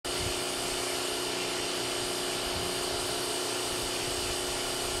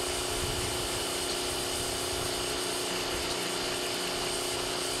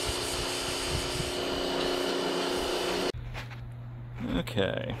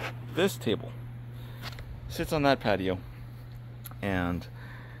Okay, this table sits on that patio, and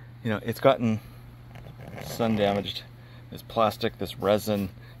you know, it's gotten sun damaged. This plastic, this resin,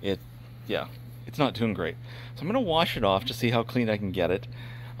 yeah, it's not doing great. So I'm gonna wash it off to see how clean I can get it,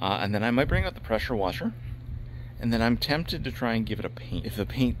 and then I might bring out the pressure washer, and then I'm tempted to try and give it a paint. If the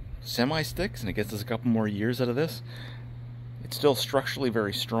paint semi-sticks and it gets us a couple more years out of this, it's still structurally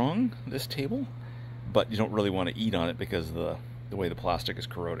very strong, this table, but you don't really want to eat on it because of the way the plastic is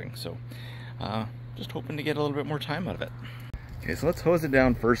corroding. So just hoping to get a little bit more time out of it. Okay, so let's hose it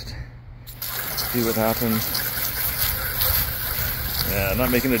down first, see what happens. Yeah,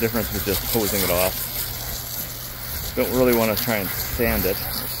 not making a difference with just hosing it off. Don't really want to try and sand it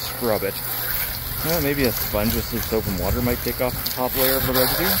or scrub it. Maybe a sponge with some soap and water might take off the top layer of the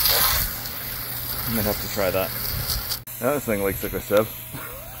residue. I might have to try that. Now this thing looks like a sieve.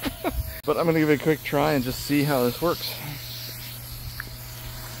 But I'm going to give it a quick try and just see how this works.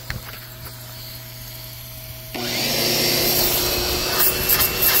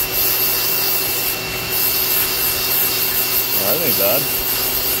 That ain't bad.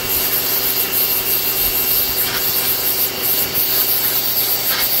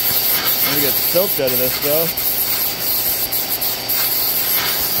 I'm gonna get soaked out of this though.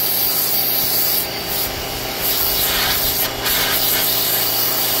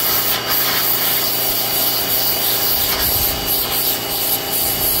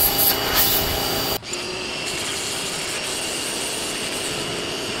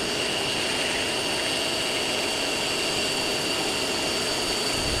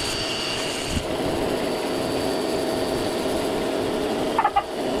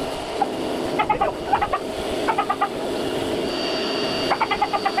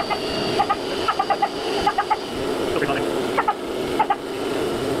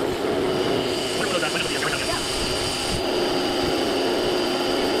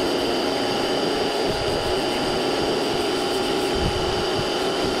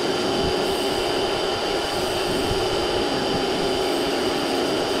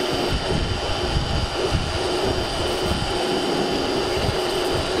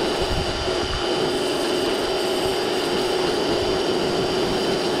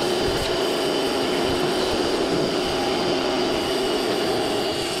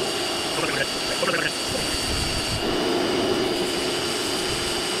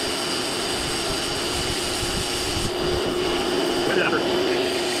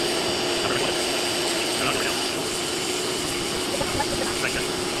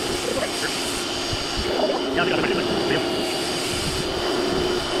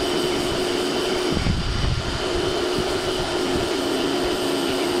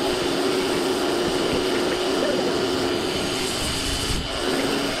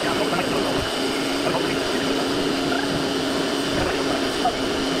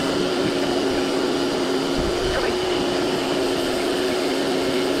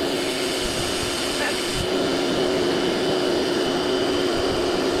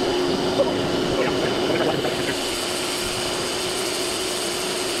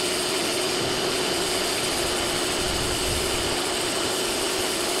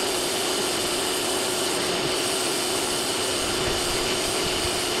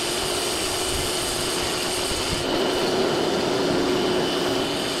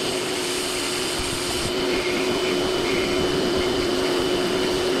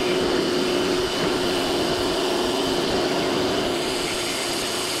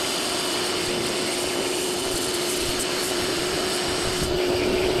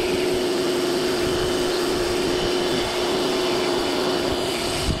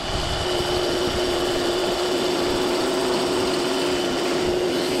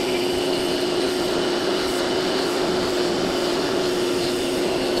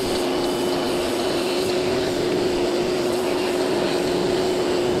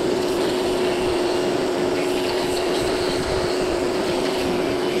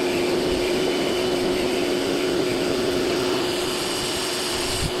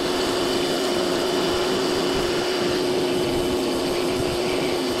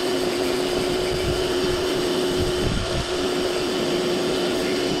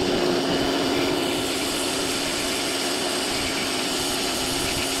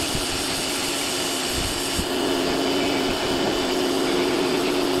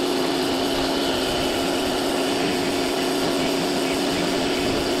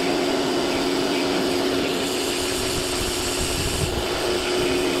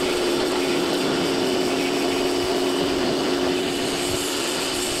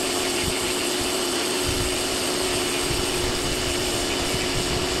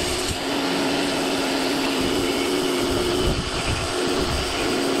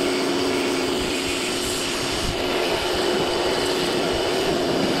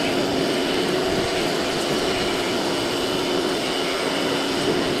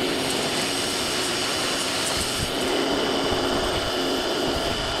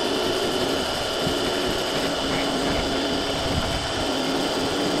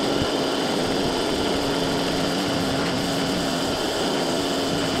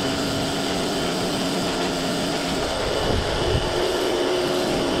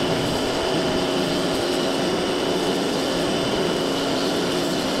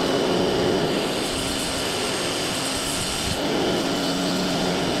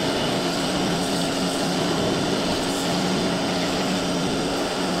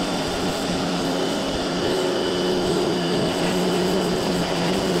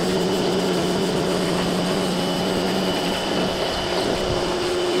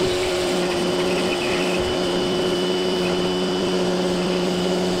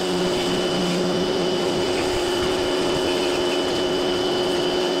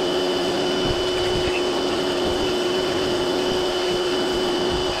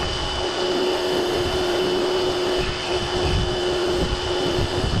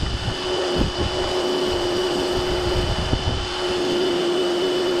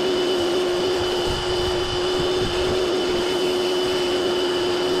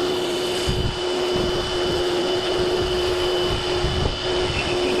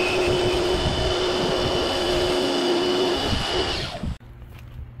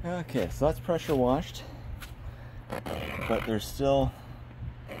 Okay, so that's pressure washed, but there's still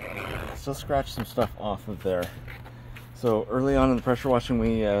scratched some stuff off of there. So early on in the pressure washing,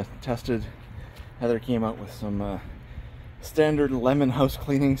 we tested. Heather came out with some standard lemon house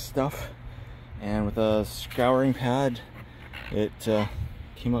cleaning stuff, and with a scouring pad, it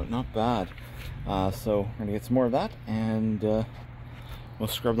came out not bad. So we're gonna get some more of that, and we'll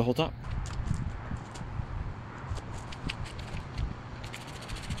scrub the whole top.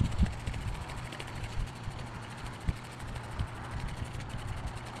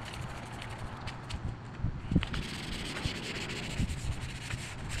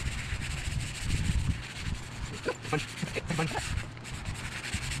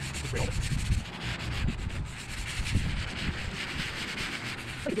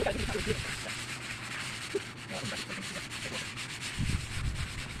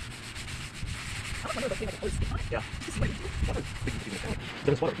 Yeah.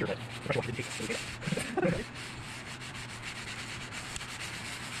 There's water here, but the pressure water didn't take us.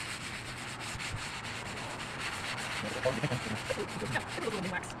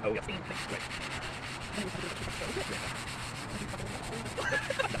 Oh, yeah.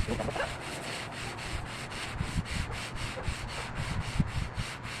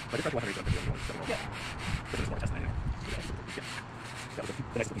 But the pressure water is up to the other one. Yeah. But there's more test than I know. Yeah. That was the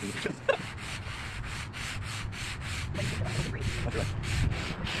nice looking thing.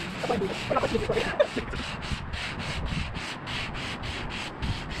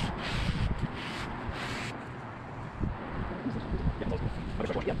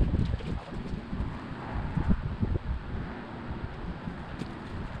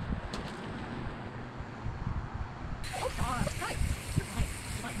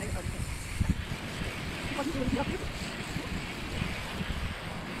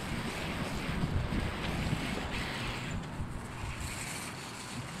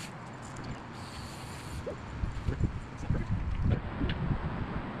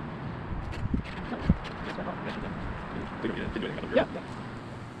 Yeah.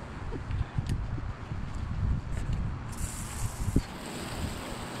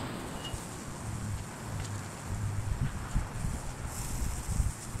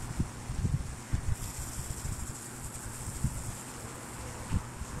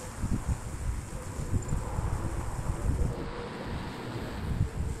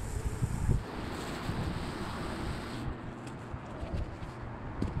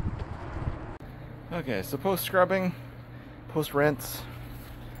 Okay, so post scrubbing, post rinse,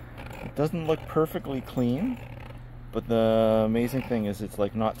 it doesn't look perfectly clean, but the amazing thing is it's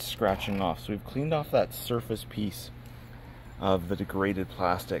like not scratching off. So we've cleaned off that surface piece of the degraded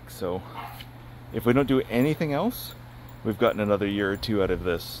plastic. So if we don't do anything else, we've gotten another year or two out of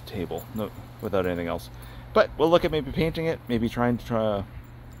this table, no, without anything else. But we'll look at maybe painting it, maybe trying to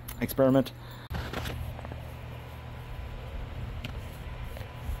experiment.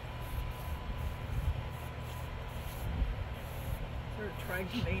 Trying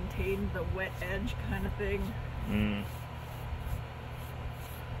to maintain the wet edge kind of thing.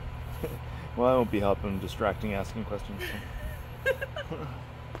 Well, I won't be helping distracting asking questions.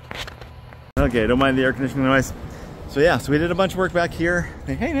 Okay, don't mind the air conditioning noise. So yeah, so we did a bunch of work back here.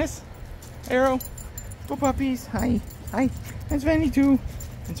 Hey, Miss Arrow. Go puppies. Hi. Hi. It's Fanny too.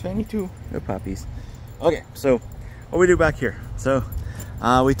 It's Fanny too. Go puppies. Okay, so what we do back here. So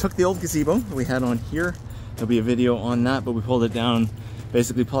we took the old gazebo that we had on here. There'll be a video on that, but we pulled it down.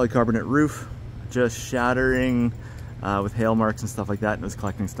 Basically polycarbonate roof, just shattering with hail marks and stuff like that, and it was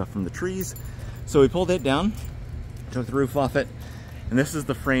collecting stuff from the trees. So we pulled it down, took the roof off it, and this is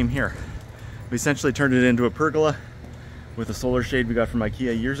the frame here. We essentially turned it into a pergola with a solar shade we got from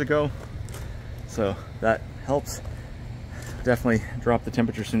IKEA years ago. So that helps. Definitely drop the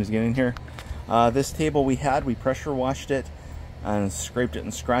temperature as soon as you get in here. This table we pressure washed it and scraped it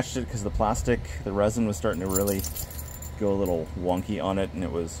and scratched it because the plastic, the resin was starting to really go a little wonky on it, and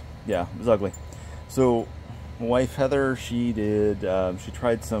it was, yeah, it was ugly. So my wife Heather, she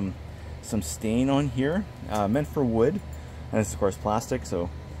tried some stain on here, meant for wood, and it's of course plastic,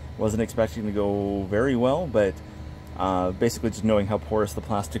 so wasn't expecting to go very well, but basically just knowing how porous the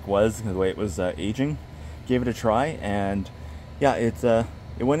plastic was, the way it was aging, gave it a try, and yeah, it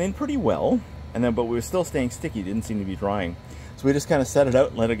went in pretty well, and then but we were still staying sticky, didn't seem to be drying. So we just kind of set it out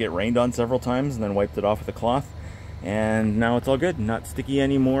and let it get rained on several times, and then wiped it off with a cloth. And now it's all good, not sticky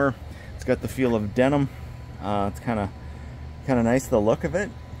anymore. It's got the feel of denim. It's kind of nice, the look of it.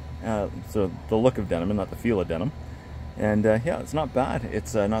 So the look of denim and not the feel of denim. And yeah, it's not bad.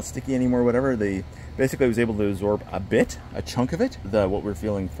 It's not sticky anymore, whatever. Basically was able to absorb a chunk of it. What we're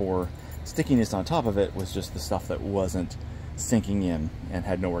feeling for stickiness on top of it was just the stuff that wasn't sinking in. and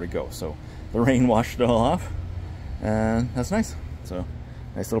had nowhere to go. So the rain washed it all off, and that's nice. So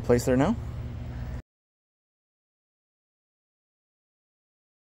nice little place there now.